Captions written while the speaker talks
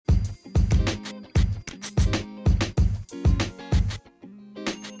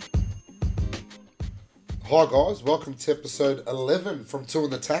Hi guys, welcome to episode 11 from Two in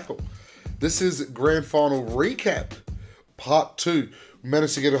the Tackle. This is Grand Final Recap, Part 2. We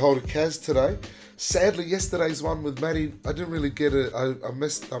managed to get a hold of Kaz today. Sadly, yesterday's one with Matty, I didn't really get it. I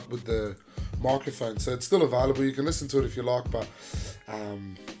messed up with the microphone, so it's still available. You can listen to it if you like, but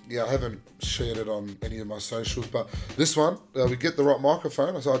I haven't shared it on any of my socials. But this one, we get the right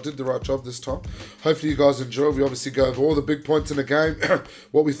microphone, so I did the right job this time. Hopefully you guys enjoy. We obviously go over all the big points in the game,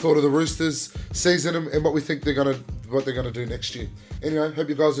 what we thought of the Roosters season, and what we think they're gonna do next year. Anyway, hope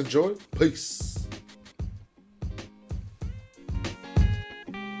you guys enjoy. Peace.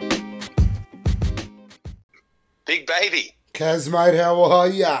 Big baby. Kaz, mate, how are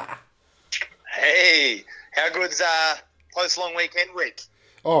ya? Hey, how good's post long weekend week?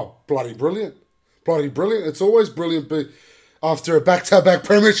 Oh, bloody brilliant. Bloody brilliant. It's always brilliant after a back-to-back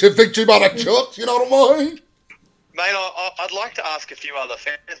premiership victory by the Chooks, you know what I mean? Mate, I'd like to ask a few other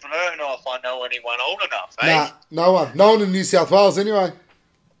fans, but I don't know if I know anyone old enough, eh? Nah, no one. No one in New South Wales anyway.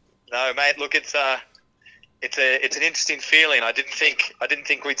 No, mate, look, it's an interesting feeling. I didn't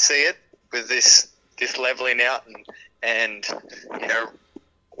think we'd see it with this leveling out and you know,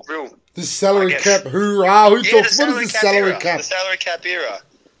 real. This salary cap, hoorah! What is the salary cap? The salary cap era.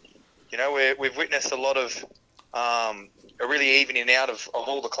 You know, we've witnessed a lot of a really evening out of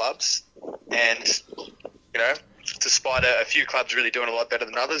all the clubs, and you know, despite a few clubs really doing a lot better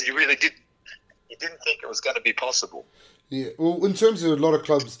than others, you didn't think it was going to be possible. Yeah, well, in terms of a lot of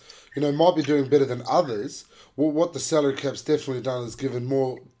clubs, you know, might be doing better than others. Well, what the salary cap's definitely done is given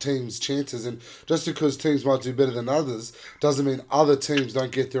more teams chances, and just because teams might do better than others doesn't mean other teams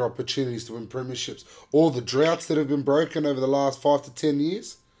don't get their opportunities to win premierships. All the droughts that have been broken over the last 5 to 10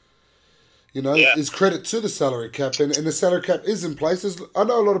 years, you know, is credit to the salary cap, and the salary cap is in place. I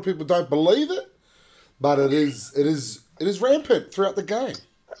know a lot of people don't believe it, but it is rampant throughout the game.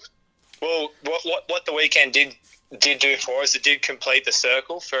 Well, what the weekend did do for us, it did complete the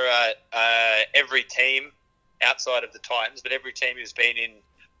circle for every team outside of the Titans, but every team who's been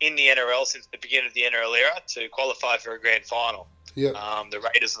in the NRL since the beginning of the NRL era to qualify for a grand final. Yeah. The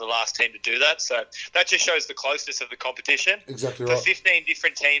Raiders are the last team to do that, so that just shows the closeness of the competition. Exactly For right. 15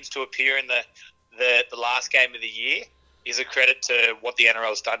 different teams to appear in the last game of the year is a credit to what the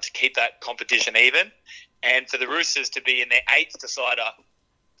NRL's done to keep that competition even, and for the Roosters to be in their 8th decider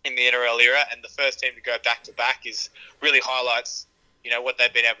in the NRL era and the first team to go back to back is really highlights, you know, what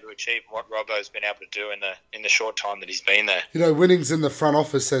they've been able to achieve and what Robbo's been able to do in the short time that he's been there. You know, winning's in the front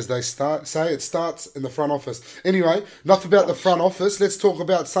office, as they say. It starts in the front office. Anyway, enough about the front office. Let's talk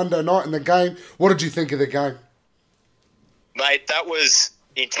about Sunday night and the game. What did you think of the game? Mate, that was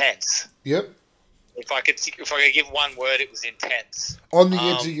intense. Yep. If I could give one word, it was intense. On the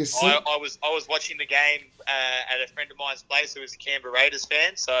edge of your seat. I was watching the game at a friend of mine's place who was a Canberra Raiders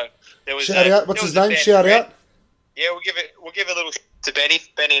fan. So there was shout out. What's his name? Shout out. Yeah, we'll give a little to Benny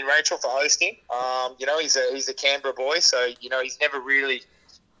and Rachel for hosting. You know, he's a Canberra boy, so you know he's never really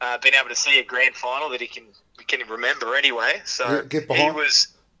been able to see a grand final that he can remember anyway. So he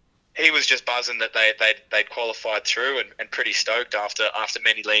was just buzzing that they'd qualified through and pretty stoked after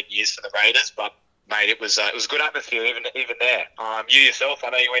many lean years for the Raiders. But mate, it was a good atmosphere even there. You yourself, I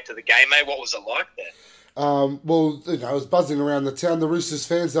know you went to the game, mate. What was it like there? Well, you know, I was buzzing around the town. The Roosters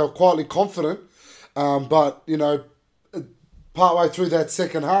fans, they were quietly confident. But, you know, partway through that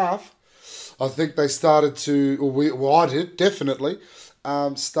second half, I think they started to, I did, definitely,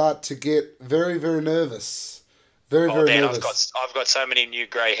 start to get very, very nervous. Very nervous. I've got so many new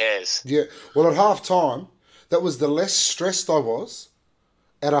grey hairs. Yeah. Well, at half-time, that was the less stressed I was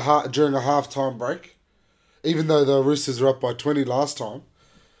during a half-time break, even though the Roosters were up by 20 last time.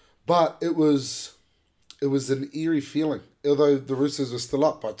 But it was an eerie feeling. Although the Roosters were still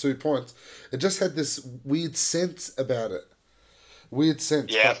up by 2 points, it just had this weird sense about it. Weird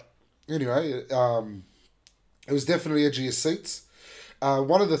sense. Yeah. But anyway, it was definitely edge of your seats.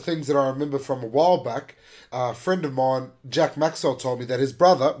 One of the things that I remember from a while back, a friend of mine, Jack Maxwell, told me that his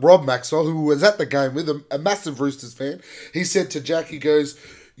brother, Rob Maxwell, who was at the game with him, a massive Roosters fan, he said to Jack, he goes,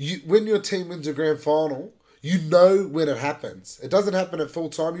 when your team wins a grand final, you know when it happens. It doesn't happen at full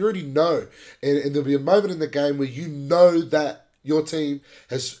time. You already know. And there'll be a moment in the game where you know that your team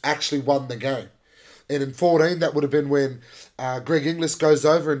has actually won the game. And in 14, that would have been when Greg Inglis goes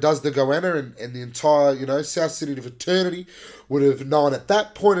over and does the goanna, and the entire, you know, South Sydney fraternity would have known at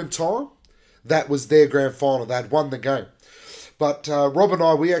that point in time that was their grand final. They had won the game. But Rob and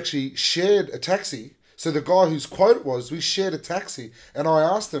I, we actually shared a taxi. So the guy whose quote it was, we shared a taxi. And I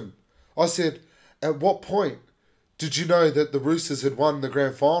asked him, I said, at what point did you know that the Roosters had won the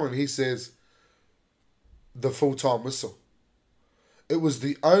grand final? And he says, the full-time whistle. It was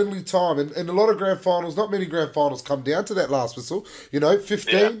the only time, and a lot of grand finals, not many grand finals come down to that last whistle.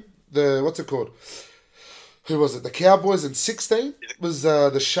 15, what's it called? Who was it? The Cowboys in 16 was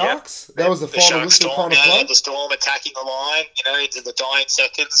the Sharks. That was the final whistle Storm, kind of play. The Storm attacking the line, into the dying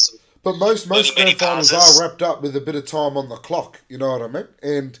seconds. But most grand finals are wrapped up with a bit of time on the clock. You know what I mean?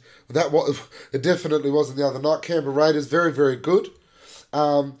 And it definitely wasn't the other night. Canberra Raiders, very, very good.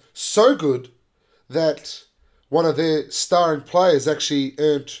 So good that one of their starring players actually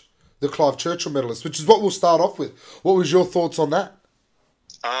earned the Clive Churchill medalist, which is what we'll start off with. What was your thoughts on that?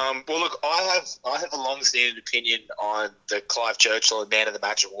 Well, look, I have a long-standing opinion on the Clive Churchill and Man of the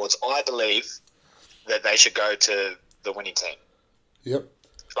Match awards. I believe that they should go to the winning team. Yep.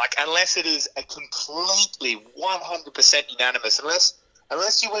 Unless it is a completely 100% unanimous,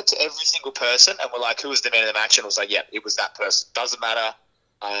 unless you went to every single person and were like, who was the man of the match? And it was like, yeah, it was that person. Doesn't matter.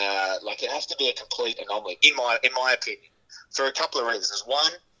 It has to be a complete anomaly, in my opinion, for a couple of reasons.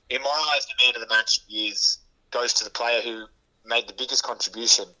 One, in my eyes, the man of the match goes to the player who made the biggest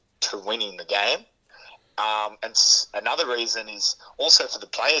contribution to winning the game. And another reason is also for the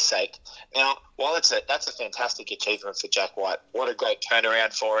player's sake. Now, while that's a fantastic achievement for Jack White, what a great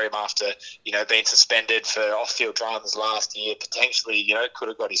turnaround for him after, being suspended for off-field runs last year, potentially, could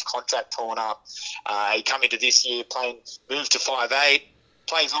have got his contract torn up. He come into this year moved to 5'8",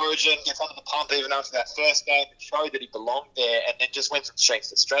 plays Origin, gets under the pump even after that first game, showed that he belonged there, and then just went from strength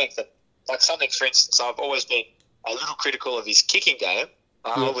to strength. And something, for instance, I've always been a little critical of his kicking game.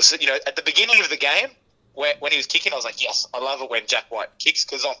 Was, at the beginning of the game, when he was kicking, I was like, yes, I love it when Jack White kicks,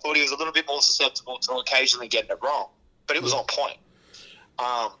 because I thought he was a little bit more susceptible to occasionally getting it wrong. But it was on point.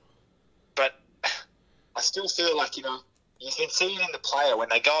 But I still feel like, you can see it in the player when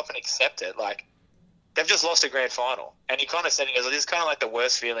they go up and accept it. They've just lost a grand final. And he kind of said, this is kind of like the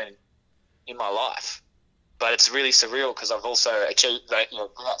worst feeling in my life. But it's really surreal because I've also achieved,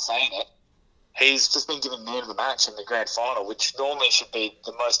 without saying it, he's just been given man of the match in the grand final, which normally should be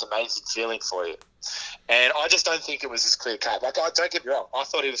the most amazing feeling for you. And I just don't think it was as clear cut. Don't get me wrong, I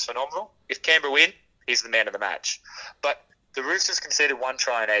thought he was phenomenal. If Canberra win, he's the man of the match. But the Roosters conceded one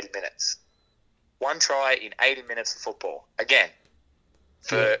try in 80 minutes. One try in 80 minutes of football. Again,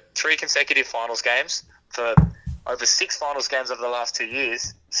 for 3 consecutive finals games, for over 6 finals games over the last 2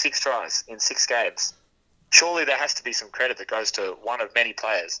 years, 6 tries in 6 games. Surely there has to be some credit that goes to one of many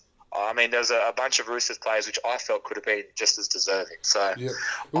players. I mean, there's a bunch of Roosters players which I felt could have been just as deserving. So, I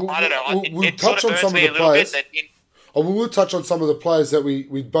don't know. We'll touch on some of the players. We will touch on some of the players that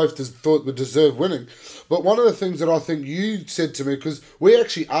we both thought would deserve winning. But one of the things that I think you said to me, because we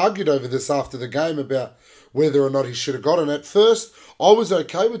actually argued over this after the game about whether or not he should have got it. At first, I was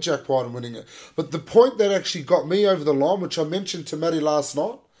okay with Jack White and winning it. But the point that actually got me over the line, which I mentioned to Matty last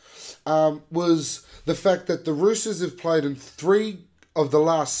night, was the fact that the Roosters have played in 3 of the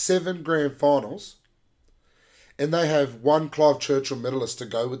last 7 grand finals, and they have 1 Clive Churchill medalist to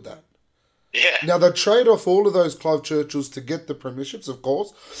go with that. Yeah. Now, they trade off all of those Clive Churchills to get the premierships, of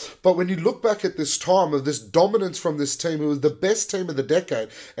course, but when you look back at this time of this dominance from this team, who was the best team of the decade,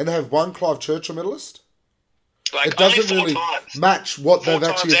 and they have 1 Clive Churchill medalist, it doesn't really match what they've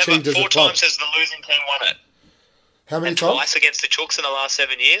actually achieved as a club. 4 times has the losing team won it. How many times? Twice against the Chooks in the last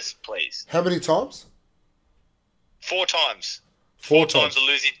 7 years, please. How many times? 4 times. 4 times the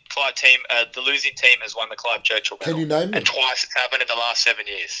losing team has won the Clive Churchill medal. Can you name them? And twice it's happened in the last 7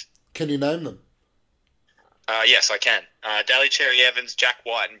 years. Can you name them? Yes, I can. Daly Cherry Evans, Jack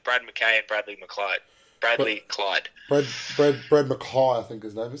White, and Brad McKay and Bradley Clyde. Brad Mackay, I think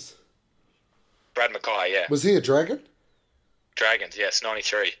his name is. Brad Mackay, yeah. Was he a Dragon? Dragons, yes,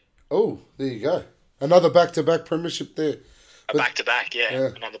 93. Oh, there you go. Another back-to-back premiership there. Back-to-back, yeah.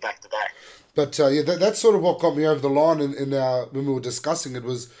 Another back-to-back. But that's sort of what got me over the line in our, when we were discussing it,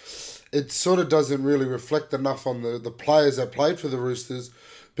 was it sort of doesn't really reflect enough on the players that played for the Roosters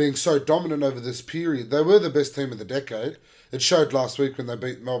being so dominant over this period. They were the best team of the decade. It showed last week when they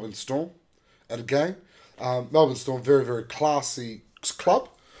beat Melbourne Storm at a game. Melbourne Storm, very, very classy club.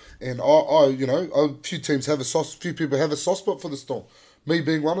 And a few teams few people have a soft spot for the Storm, me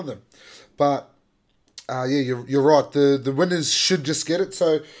being one of them. But you're right. The winners should just get it.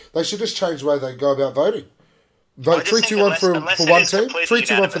 So they should just change the way they go about voting. Vote 3-2-1 for one team,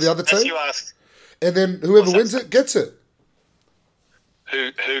 3-2-1 for the other team, and then whoever wins it gets it.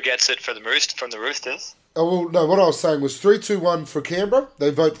 Who gets it from the Roosters? Oh, well, no, what I was saying was 3-2-1 for Canberra. They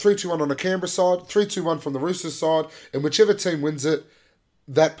vote 3-2-1 on the Canberra side, 3-2-1 from the Roosters side, and whichever team wins it,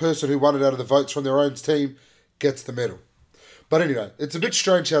 that person who won it out of the votes from their own team gets the medal. But anyway, it's a bit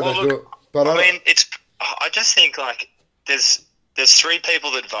strange how they do it. But I just think there's 3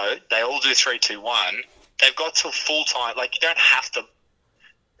 people that vote. They all do 3-2-1. They've got till full time. You don't have to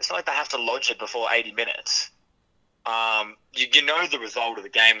it's not like they have to lodge it before 80 minutes. You know the result of the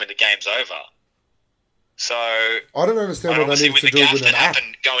game when the game's over. So I don't understand what they obviously need with to the do gaff with that an app.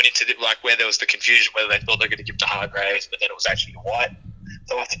 happened going into where there was the confusion whether they thought they were going to give to Hargraves, but then it was actually White.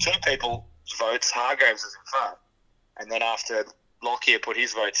 So after two people's votes, Hargraves was in front, and then after Lockyer put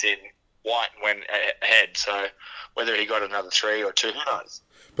his votes in, White went ahead. So whether he got another 3 or 2, who knows?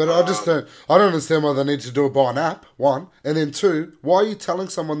 But I don't understand why they need to do it by an app, one. And then two, why are you telling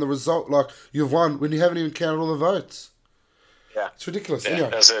someone the result, like, you've won, when you haven't even counted all the votes? Yeah. It's ridiculous. Yeah, Anyway.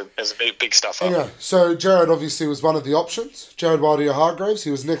 there's a big stuff up. Anyway, so Jared obviously was one of the options. Jared Waerea-Hargreaves.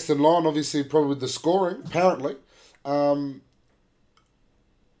 He was next in line, obviously, probably with the scoring, apparently. But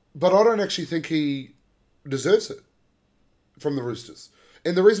I don't actually think he deserves it from the Roosters.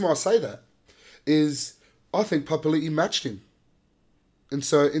 And the reason why I say that is I think Papali'i matched him. And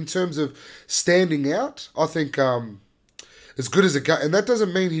so in terms of standing out, I think as good as a game, and that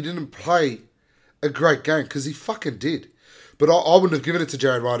doesn't mean he didn't play a great game, because he fucking did. But I wouldn't have given it to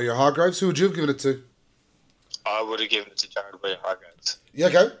Jared Waerea-Hargreaves. Who would you have given it to? I would have given it to Jared Waerea-Hargreaves. Yeah,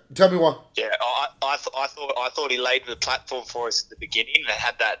 okay. Tell me why. Yeah, I thought he laid the platform for us at the beginning and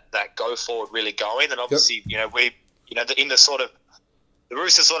had that go forward really going. And obviously, in the sort of the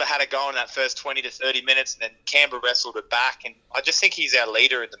Roosters sort of had a go in that first 20 to 30 minutes, and then Canberra wrestled it back. And I just think he's our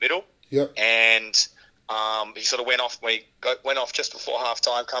leader in the middle. Yep. And he sort of went off just before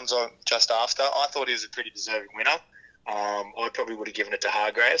halftime, comes on just after. I thought he was a pretty deserving winner. I probably would have given it to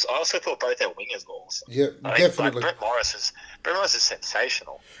Hargraves. I also thought both our wingers were awesome. Yeah, definitely. Brett Morris is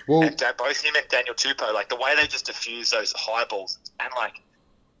sensational. Well, and both him and Daniel Tupou, like the way they just diffuse those high balls, and like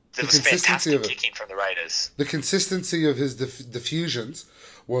there was fantastic kicking from the Raiders. The consistency of his diffusions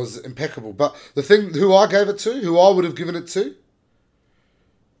was impeccable. But the thing, who I gave it to, who I would have given it to,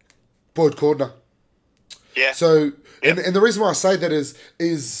 Boyd Cordner. Yeah. So, yep. and the reason why I say that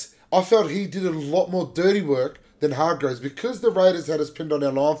is I felt he did a lot more dirty work than Hargraves, because the Raiders had us pinned on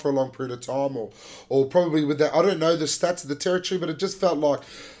our line for a long period of time, or probably with that, I don't know the stats of the territory, but it just felt like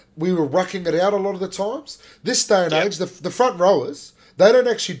we were rucking it out a lot of the times. This day and age, the front rowers, they don't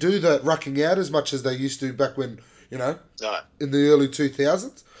actually do that rucking out as much as they used to back when, in the early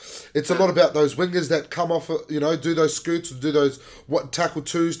 2000s. It's a lot about those wingers that come off, do those scoots, do those tackle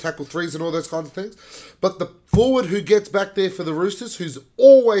 2s, tackle 3s, and all those kinds of things. But the forward who gets back there for the Roosters, who's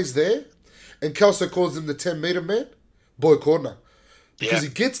always there, and Kelso calls him the 10-metre man, Boyd Cordner. Because he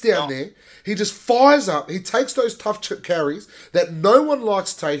gets down there, he just fires up, he takes those tough carries that no one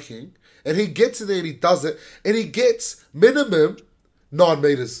likes taking, and he gets in there and he does it, and he gets minimum 9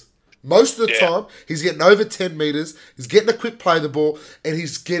 metres. Most of the time, he's getting over 10 metres, he's getting a quick play of the ball, and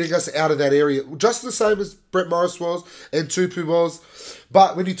he's getting us out of that area. Just the same as Brett Morris was and Tupou was.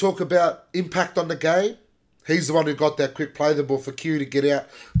 But when you talk about impact on the game, he's the one who got that quick play of the ball for Q to get out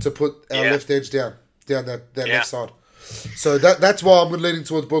to put our left edge down that left side. So that's why I'm leaning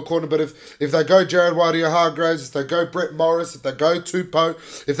towards Boyd Cordner. But if they go Jared Waerea-Hargreaves, if they go Brett Morris, if they go Tupou,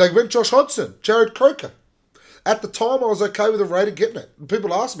 if they went Josh Hodgson, Jared Croker, at the time I was okay with a Raider getting it.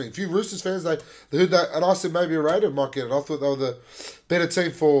 People asked me, a few Roosters fans, and I said maybe a Raider might get it. I thought they were the better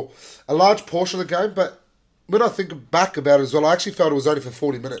team for a large portion of the game. But when I think back about it as well, I actually felt it was only for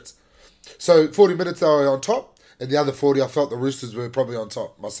 40 minutes. So 40 minutes they were on top, and the other 40 I felt the Roosters were probably on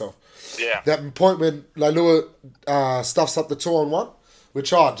top myself. Yeah. That point when Leilua stuffs up the 2-on-1,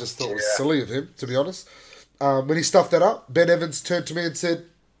 which I just thought was silly of him, to be honest. When he stuffed that up, Ben Evans turned to me and said,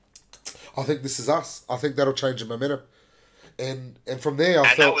 I think this is us. I think that'll change the momentum. And from there I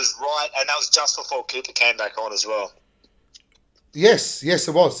felt... that was right, and that was just before Cooper came back on as well. Yes,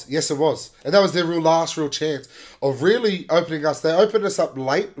 it was. And that was their last real chance of really opening us. They opened us up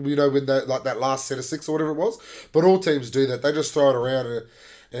late, when they, like that last set of 6 or whatever it was. But all teams do that. They just throw it around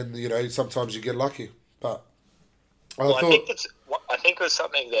and sometimes you get lucky. But I think it was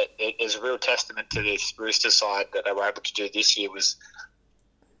something that is a real testament to this Rooster side that they were able to do this year, was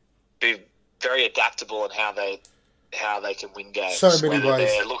be very adaptable in how they can win games. So many Whether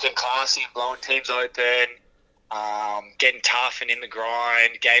ways. They're looking classy and blowing teams open, getting tough and in the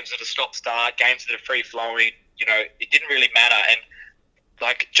grind, games that are stop-start, games that are free-flowing. It didn't really matter.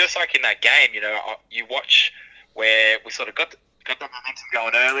 And just like in that game, you watch where we sort of got the momentum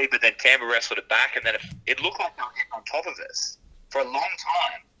going early, but then Canberra wrestled it back, and then it looked like they were getting on top of us for a long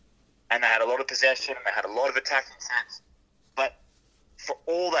time. And they had a lot of possession, and they had a lot of attacking sense. But for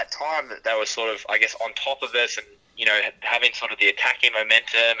all that time that they were sort of, I guess, on top of us and, having sort of the attacking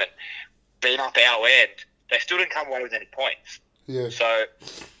momentum and being up our end, they still didn't come away with any points. Yeah. So,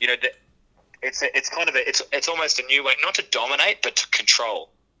 it's almost a new way, not to dominate, but to control.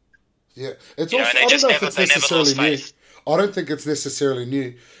 Yeah, it's You know, also. and I don't know if it's they never necessarily lost new. faith. I don't think it's necessarily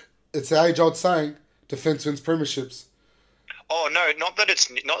new. It's the age-old saying: defense wins premierships. Oh no, not that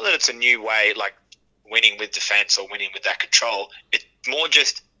it's a new way, like winning with defense or winning with that control. It's more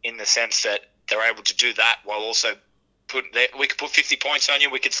just in the sense that they're able to do that while also we could put 50 points on you.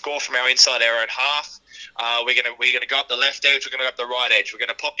 We could score from our inside our own half. We're gonna go up the left edge. We're gonna go up the right edge. We're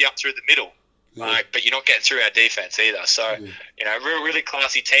gonna pop you up through the middle. Yeah. But you're not getting through our defense either. So you know, really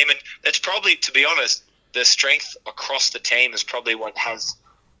classy team, and that's probably, to be honest, the strength across the team is probably what has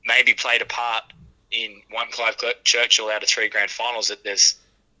maybe played a part in one Clive Churchill out of 3 grand finals. That there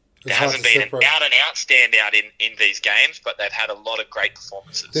hasn't been an out-and-out standout in these games, but they've had a lot of great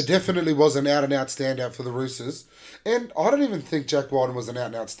performances. There definitely was an out-and-out standout for the Roosters. And I don't even think Jack Wighton was an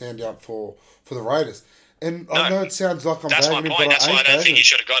out-and-out standout for the Raiders. And no, I know it sounds like I'm bagging him, but that's why I don't think he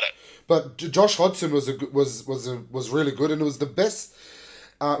should have got it. But Josh Hodgson was really good, and it was the best.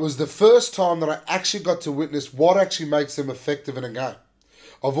 It was the first time that I actually got to witness what actually makes him effective in a game.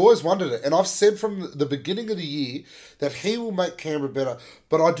 I've always wondered it, and I've said from the beginning of the year that he will make Canberra better,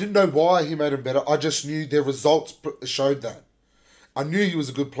 but I didn't know why he made him better. I just knew their results showed that. I knew he was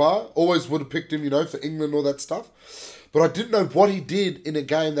a good player, always would have picked him, for England and all that stuff, but I didn't know what he did in a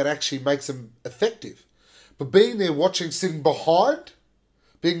game that actually makes him effective. But being there watching, sitting behind,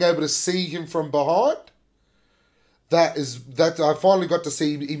 being able to see him from behind, that I finally got to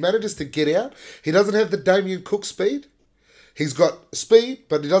see. He manages to get out. He doesn't have the Damien Cook speed. He's got speed,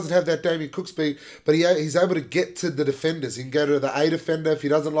 but he doesn't have that Damien Cook speed. But he's able to get to the defenders. He can go to the A defender. If he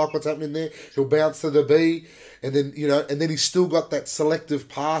doesn't like what's happening there, he'll bounce to the B. And then, and then he's still got that selective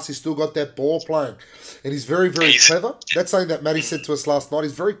pass. He's still got that ball playing. And he's very, very clever. That's something that Matty said to us last night.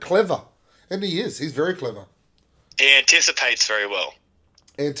 He's very clever. And he is. He's very clever. He anticipates very well.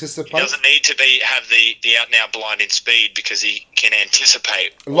 He Anticipates. doesn't need to have the out-and-out blinding speed because he can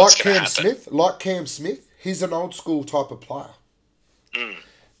anticipate what's going to happen. Like Cam Smith, he's an old school type of player. Mm.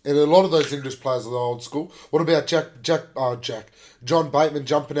 And a lot of those English players are the old school. What about John Bateman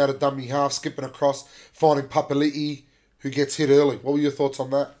jumping out of dummy half, skipping across, finding Papali'i, who gets hit early? What were your thoughts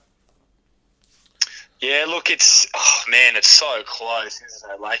on that? Yeah, look, it's so close,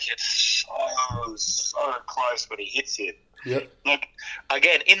 isn't it? Like, it's so close when he hits it. Yep. Look,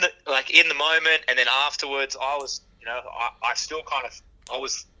 again, in the moment, and then afterwards, I was, I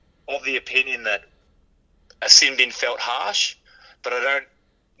was of the opinion that a sin bin felt harsh, but I don't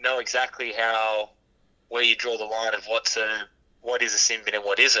know exactly where you draw the line of what is a sin bin and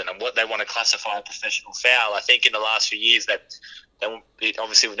what isn't, and what they want to classify a professional foul. I think in the last few years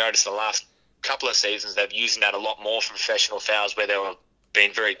obviously we've noticed in the last couple of seasons they've used that a lot more for professional fouls, where they were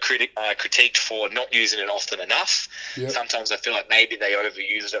being very critiqued for not using it often enough. Yep. Sometimes I feel like maybe they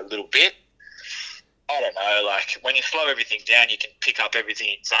overuse it a little bit. I don't know, like when you slow everything down you can pick up everything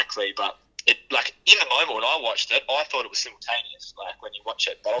exactly, but it, like, in the moment when I watched it, I thought it was simultaneous, like when you watch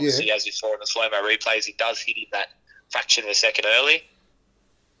it. But obviously, as you saw in the slow-mo replays, he does hit him that fraction of a second early.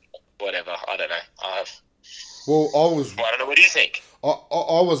 Whatever, I don't know. I don't know, what do you think?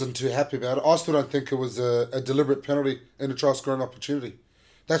 I wasn't too happy about it. I still don't think it was a deliberate penalty and a try-scoring opportunity.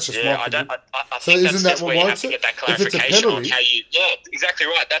 That's just my opinion. I think that's just where you have to get that clarification on how you... Yeah, exactly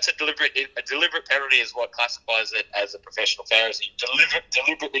right. That's a deliberate penalty is what classifies it as a professional foul. Is you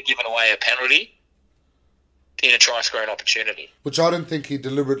deliberately giving away a penalty in a try-scoring opportunity. Which I don't think he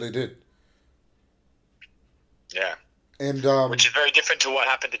deliberately did. Yeah. And which is very different to what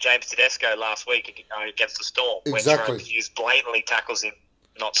happened to James Tedesco last week against the Storm. Exactly. When Hughes blatantly tackles him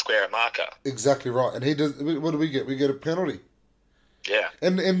not square at marker. Exactly right. And he does. What do we get? We get a penalty. Yeah.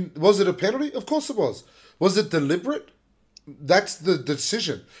 And was it a penalty? Of course it was. Was it deliberate? That's the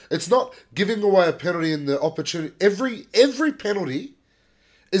decision. It's not giving away a penalty in the opportunity. Every penalty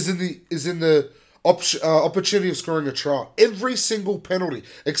is in the opportunity of scoring a try. Every single penalty,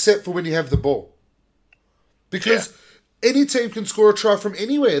 except for when you have the ball. Because any team can score a try from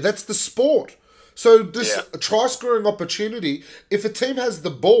anywhere. That's the sport. So this try-scoring opportunity, if a team has the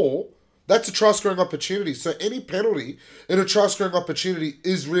ball, that's a try-scoring opportunity. So any penalty in a try-scoring opportunity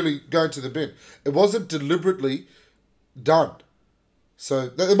is really going to the bin. It wasn't deliberately done. So,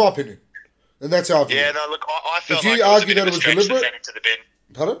 in my opinion. And that's how I feel. Yeah, no, look, I felt if you like argue that it was deliberate... to the bin.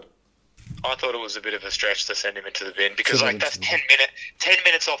 Pardon? I thought it was a bit of a stretch to send him into the bin because, like, that's 10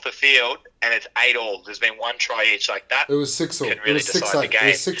 minutes off the field and it's 8-all. There's been one try each, like that. It was 6-all. Can really decide the game.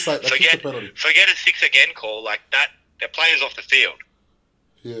 It was 6-8. Forget a 6 again call like that. The players off the field.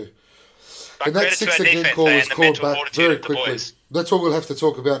 Yeah. But and that 6 again call was called back very quickly. That's what we'll have to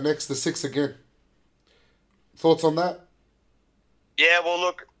talk about next. The 6 again. Thoughts on that? Yeah. Well,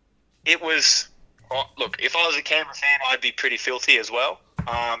 look, it was. Look, if I was a Canberra fan, I'd be pretty filthy as well.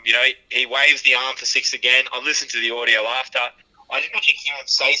 He waves the arm for 6 again. I listened to the audio after. I didn't actually hear him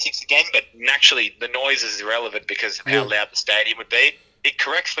say 6 again, but naturally the noise is irrelevant because of how loud the stadium would be. It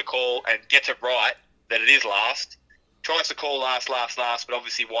corrects the call and gets it right that it is last. Tries to call last, but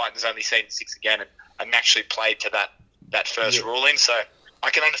obviously White has only seen 6 again and naturally played to that first ruling. So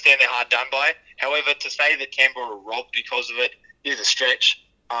I can understand they're hard done by. However, to say that Canberra were robbed because of it is a stretch.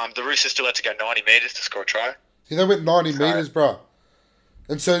 The Roosters still had to go 90 metres to score a try. Yeah, they went 90 metres, bro.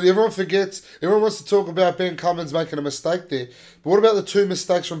 And so everyone wants to talk about Ben Cummins making a mistake there. But what about the 2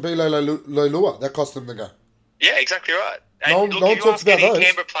 mistakes from Bilo Leilua? That cost them the game. Yeah, exactly right. No one talks about those.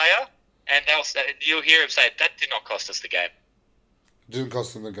 Canberra player, and you'll hear him say, that did not cost us the game. It didn't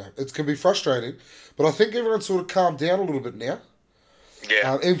cost them the game. It can be frustrating, but I think everyone's sort of calmed down a little bit now.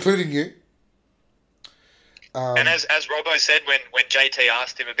 Yeah. Including you. And as Robbo said when JT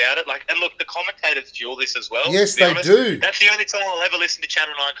asked him about it, and look, the commentators fuel this as well. Yes, they do. That's the only time I'll ever listen to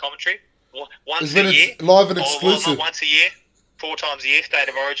Channel 9 commentary. Once when a year. It's live and exclusive. Well, not once a year, 4 times a year, State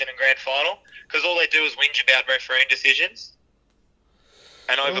of Origin and Grand Final. Because all they do is whinge about refereeing decisions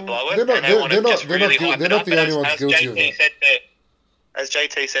and overblow it. They're not the only ones guilty of that. As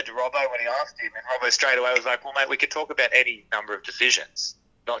JT said to Robbo when he asked him, and Robbo straight away was like, well, mate, we could talk about any number of decisions,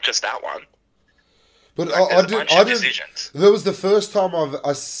 not just that one. But I did. That was the first time no,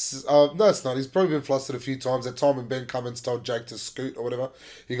 it's not. He's probably been flustered a few times. That time when Ben Cummins told Jake to scoot or whatever,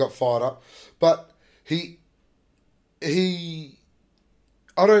 he got fired up. But I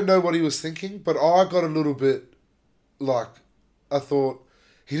don't know what he was thinking, but I got a little bit I thought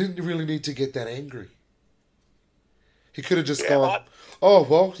he didn't really need to get that angry. He could have just gone, oh,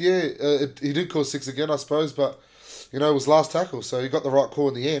 well, yeah, he did call 6 again, I suppose, but, it was last tackle, so he got the right call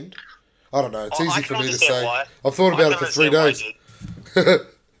in the end. I don't know. It's easy for me to say. I've thought about it for 3 days.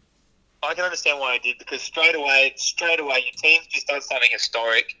 I can understand why he did, because straight away, your team's just done something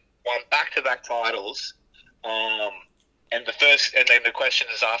historic, won back-to-back titles, and then the question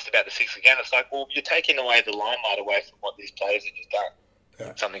is asked about the 6 again. It's like, well, you're taking away the limelight away from what these players have just done.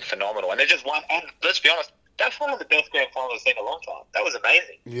 Yeah. Something phenomenal. And they just won. And let's be honest, that's one of the best grand finals I've seen in a long time. That was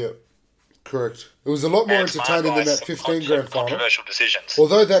amazing. Yeah, correct. It was a lot more entertaining than that 15 grand final. Controversial decisions.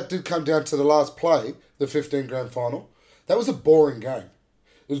 Although that did come down to the last play, the 15 grand final, that was a boring game.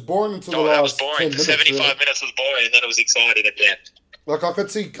 It was boring until the last 10 minutes. 75 minutes was boring, and then it was exciting at the end. I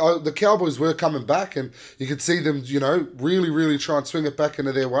could see the Cowboys were coming back, and you could see them, really, really try and swing it back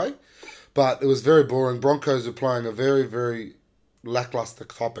into their way. But it was very boring. Broncos were playing a very, very lackluster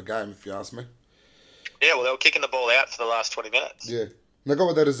type of game, if you ask me. Yeah, well, they were kicking the ball out for the last 20 minutes. Yeah. And they got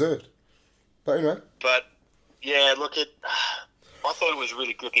what they deserved. But anyway. But, yeah, look, I thought it was a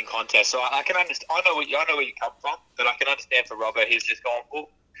really gripping contest. So I can understand. I know where you come from, but I can understand for Robert. He's just going, well,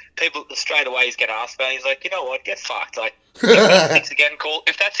 people straight away he's getting asked about. He's like, you know what? Get fucked. If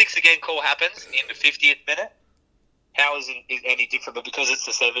that 6 again call happens in the 50th minute, how is it any different? But because it's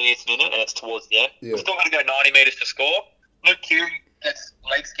the 70th minute and it's towards the end, we're still going to go 90 metres to score. Luke Keary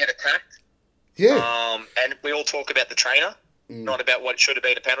legs get attacked. Yeah. And we all talk about the trainer, not about what should have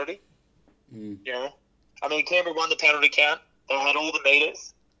been a penalty. Canberra won the penalty count. They had all the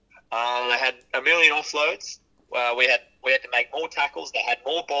meters. They had a million offloads. We had to make more tackles. They had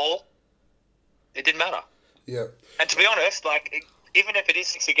more ball. It didn't matter. Yeah. And to be honest, even if it is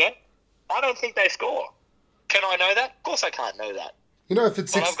 6 again, I don't think they score. Can I know that? Of course I can't know that. If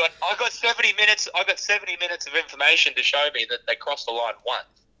it's 6... I've got 70 minutes. I've got 70 minutes of information to show me that they crossed the line once.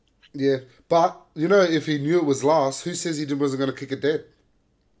 Yeah, but if he knew it was last, who says he wasn't going to kick it dead?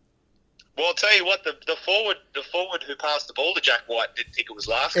 Well, I'll tell you what, the forward who passed the ball to Jack White didn't think it was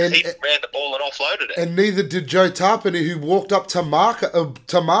last because he ran the ball and offloaded it. And neither did Joe Tarpany, who walked up to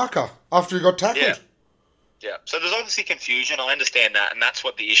marker after he got tackled. Yeah. So there's obviously confusion. I understand that, and that's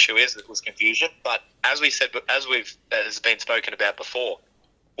what the issue is. It was confusion. But as has been spoken about before,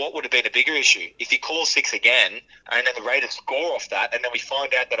 what would have been a bigger issue if he calls 6 again and then the Raiders score off that, and then we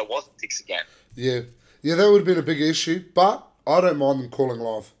find out that it wasn't 6 again? Yeah, that would have been a bigger issue. But I don't mind them calling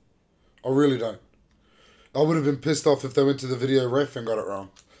live. I really don't. I would have been pissed off if they went to the video ref and got it wrong.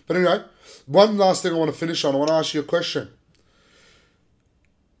 But anyway, one last thing I want to finish on. I want to ask you a question.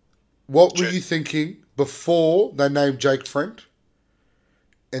 What were you thinking before they named Jake Friend?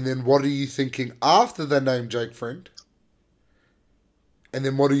 And then what are you thinking after they named Jake Friend? And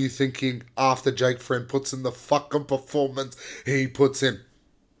then what are you thinking after Jake Friend puts in the fucking performance he puts in?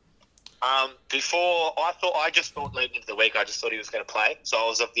 Before, I just thought leading into the week, I just thought he was going to play. So I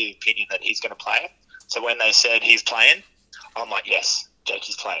was of the opinion that he's going to play. So when they said he's playing, I'm like, yes, Jake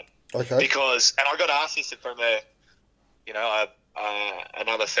is playing. Okay. Because, and I got asked this from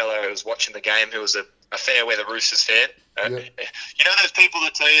another fellow who was watching the game, who was a fair weather Roosters fan. Yeah. You know those people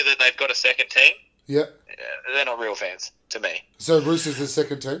that tell you that they've got a second team? Yeah. They're not real fans to me. So Roosters the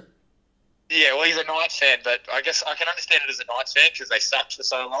second team? Yeah, well, he's a Knights fan, but I guess I can understand it as a Knights fan because they sucked for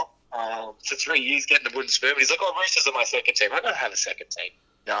so long. For 3 years getting the wooden spoon. But he's like, oh, Roosters are my second team. I don't have a second team.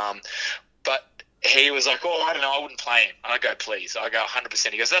 But he was like, oh, I don't know, I wouldn't play him. I go, please. I go,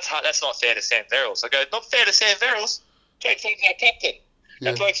 100%. He goes, that's not fair to Sam Verrills. I go, not fair to Sam Verrills. Jake's our captain.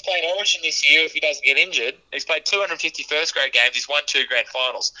 Yeah. That bloke's playing Origin this year if he doesn't get injured. He's played 250 first grade games. He's won 2 grand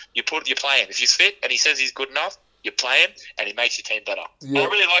finals. You play him. If he's fit and he says he's good enough, you play him and he makes your team better. Yeah. I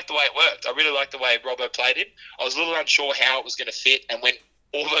really liked the way it worked. I really liked the way Robbo played him. I was a little unsure how it was going to fit, and when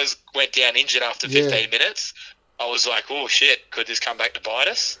all those went down injured after 15 minutes, I was like, oh, shit, could this come back to bite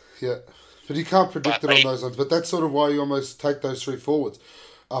us? Yeah. But you can't predict it on those ones. But that's sort of why you almost take those 4 forwards.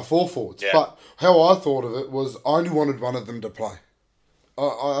 Yeah. But how I thought of it was I only wanted one of them to play.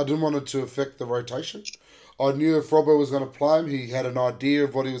 I didn't want it to affect the rotation. I knew if Robbo was going to play him, he had an idea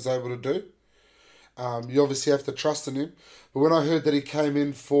of what he was able to do. You obviously have to trust in him. But when I heard that he came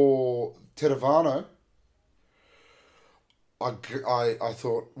in for Tedavano, I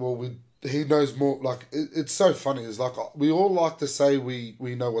thought, well, he knows more. Like, it's so funny. It's like we all like to say we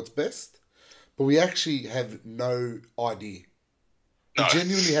know what's best, but we actually have no idea. We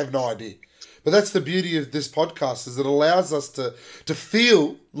genuinely have no idea. But that's the beauty of this podcast, is it allows us to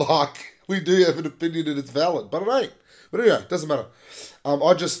feel like we do have an opinion and it's valid. But it ain't. But anyway, it doesn't matter.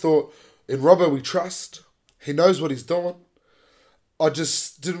 I just thought, in Robbo we trust. He knows what he's doing. I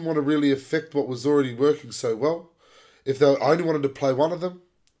just didn't want to really affect what was already working so well. I only wanted to play one of them.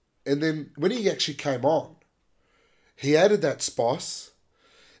 And then when he actually came on, he added that spice.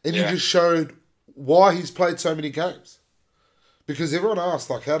 And he just showed why he's played so many games. Because everyone asked,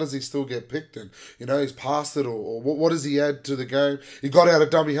 like, how does he still get picked? And, he's passed it, or what does he add to the game? He got out of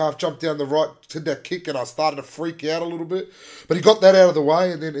dummy half, jumped down the right, did that kick, and I started to freak out a little bit. But he got that out of the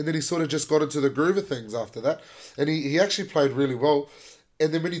way, and then he sort of just got into the groove of things after that. And he actually played really well.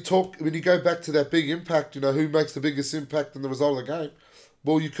 And then when you go back to that big impact, who makes the biggest impact in the result of the game?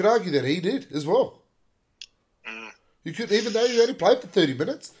 Well, you could argue that he did as well. You could, even though he only played for 30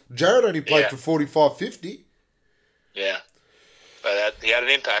 minutes. Jared only played for 45, 50. Yeah. But he had an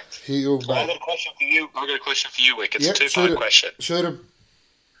impact. I've got a question for you. Wick. It's a 2-part question. Shoot him.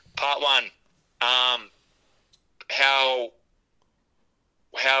 Part 1. How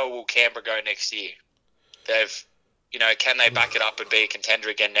will Canberra go next year? Can they back it up and be a contender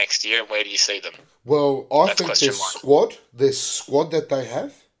again next year? And where do you see them? Well, I think their squad that they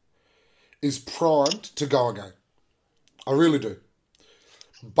have is primed to go again. I really do.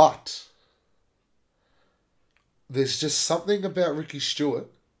 But there's just something about Ricky Stewart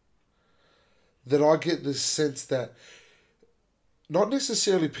that I get this sense that not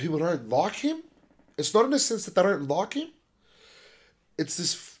necessarily people don't like him. It's not in the sense that they don't like him. It's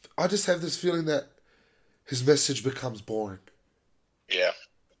this. I just have this feeling that his message becomes boring. Yeah.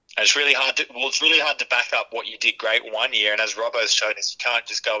 And it's really hard to back up what you did great one year, and as Robbo's shown us, you can't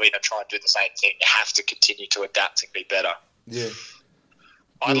just go in and try and do the same thing. You have to continue to adapt and be better. Yeah.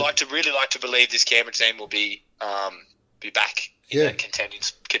 I'd really like to believe this Canberra team will be back in that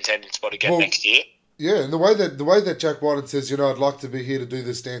contending spot again next year. Yeah, and the way that Jack Whiten says, I'd like to be here to do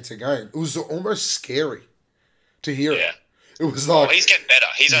this dance again, it was almost scary to hear it. It was like, he's getting better.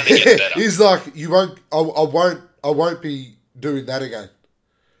 He's only getting better. He's like, I won't be doing that again.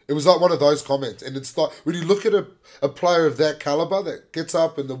 It was like one of those comments, and it's like when you look at a player of that caliber that gets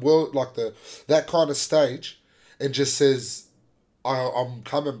up in the world like that kind of stage, and just says, I'm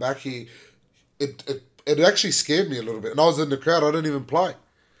coming back here. It actually scared me a little bit, and I was in the crowd. I didn't even play.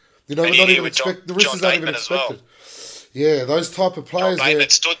 We're not even expected. The Roosters aren't even expected. Well. Yeah, those type of players. John Bateman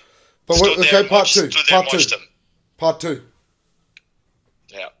stood Part two.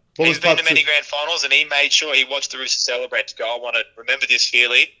 Yeah. He's been to many grand finals, and he made sure he watched the Roosters celebrate to go, I want to remember this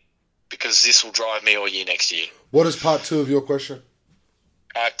feeling because this will drive me all year next year. What is part 2 of your question?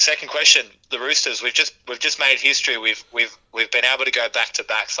 Second question: the Roosters. We've just made history. We've been able to go back to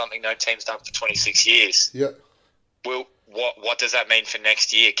back, something no team's done for 26 years. Yeah. Well, what does that mean for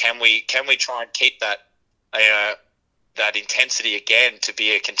next year? Can we try and keep that that intensity again to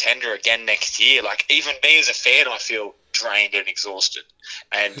be a contender again next year? Like, even me as a fan, I feel drained and exhausted,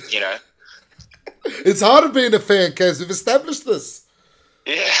 and it's hard being a fan, Kaz. We've established this.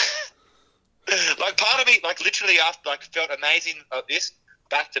 Yeah. Like, part of me, like, literally after, like, felt amazing at this.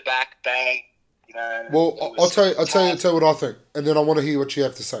 Back to back, bang. Well, I'll tell you what I think, and then I want to hear what you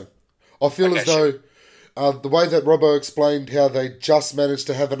have to say. I feel as though the way that Robbo explained how they just managed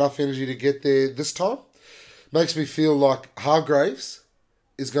to have enough energy to get there this time makes me feel like Hargreaves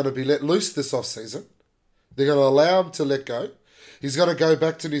is going to be let loose this off season. They're going to allow him to let go. He's going to go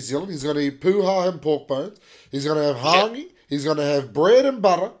back to New Zealand. He's going to eat puha and pork bones. He's going to have hangi. He's going to have bread and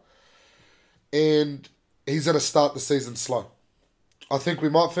butter. And he's going to start the season slow. I think we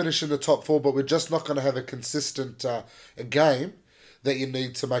might finish in the top 4, but we're just not going to have a consistent game that you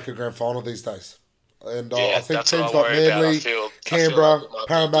need to make a grand final these days. And I think teams like Manly, Canberra,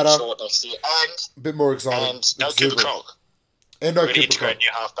 Parramatta, a bit more exciting. And no Cooper Cronk. And no Cooper Cronk. Integrate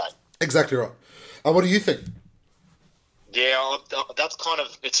new halfback. Exactly right. What do you think? Yeah, that's kind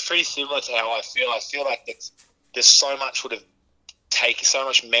of, it's pretty similar to how I feel. I feel like there's so much so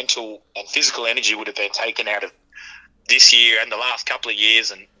much mental and physical energy would have been taken out of this year and the last couple of years,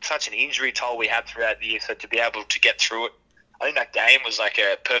 and such an injury toll we had throughout the year. So to be able to get through it, I think that game was like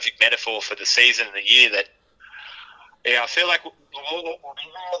a perfect metaphor for the season and the year. That, I feel like we'll be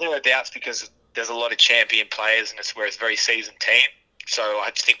more thereabouts because there's a lot of champion players and it's a very seasoned team. So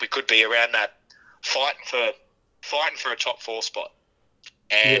I just think we could be around that fighting for a top 4 spot,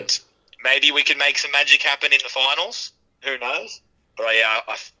 and maybe we can make some magic happen in the finals. Who knows? But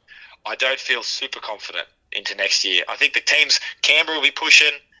I don't feel super confident into next year. I think the teams, Canberra will be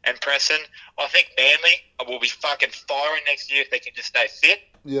pushing and pressing. I think Manly will be fucking firing next year if they can just stay fit.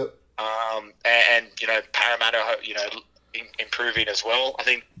 Yep. And Parramatta, improving as well. I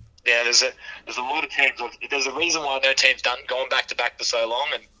think there's a lot of teams. There's a reason why no team's gone back to back for so long.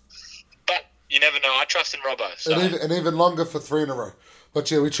 But you never know. I trust in Robbo. So. And even longer for 3 in a row. But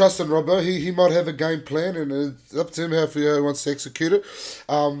yeah, we trust in Robbo. He might have a game plan, and it's up to him how he wants to execute it.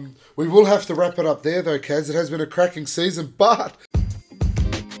 We will have to wrap it up there, though, Kaz. It has been a cracking season, but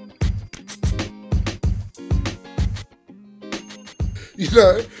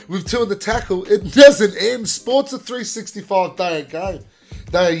with 2 in the tackle, it doesn't end. Sport's a 365 day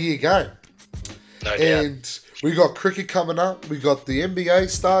a year game. No doubt. And we got cricket coming up. We got the NBA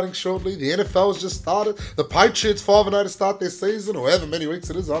starting shortly. The NFL's just started. The Patriots 5-0 to start their season, or however many weeks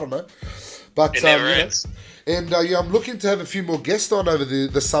it is. I don't know. But it never ends. And I'm looking to have a few more guests on over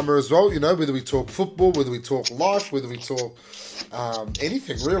the summer as well. Whether we talk football, whether we talk life, whether we talk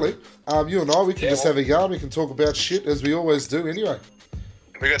anything really. You and I, we can just have a yarn. We can talk about shit as we always do. Anyway.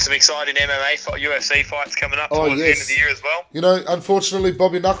 We've got some exciting MMA, UFC fights coming up towards the end of the year as well. Unfortunately,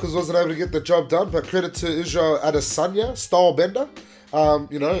 Bobby Knuckles wasn't able to get the job done, but credit to Israel Adesanya, style bender.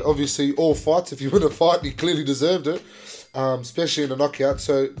 Obviously all fights. If you win a fight, he clearly deserved it, especially in a knockout.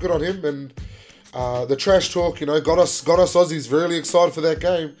 So good on him. And the trash talk, got us Aussies really excited for that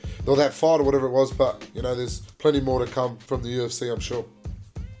game, or that fight, or whatever it was. But there's plenty more to come from the UFC, I'm sure.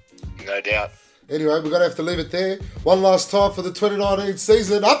 No doubt. Anyway, we're going to have to leave it there. One last time for the 2019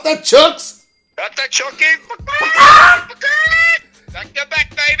 season. Up that Chucks! Up that Chucky! Back to back,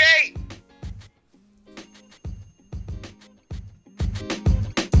 baby!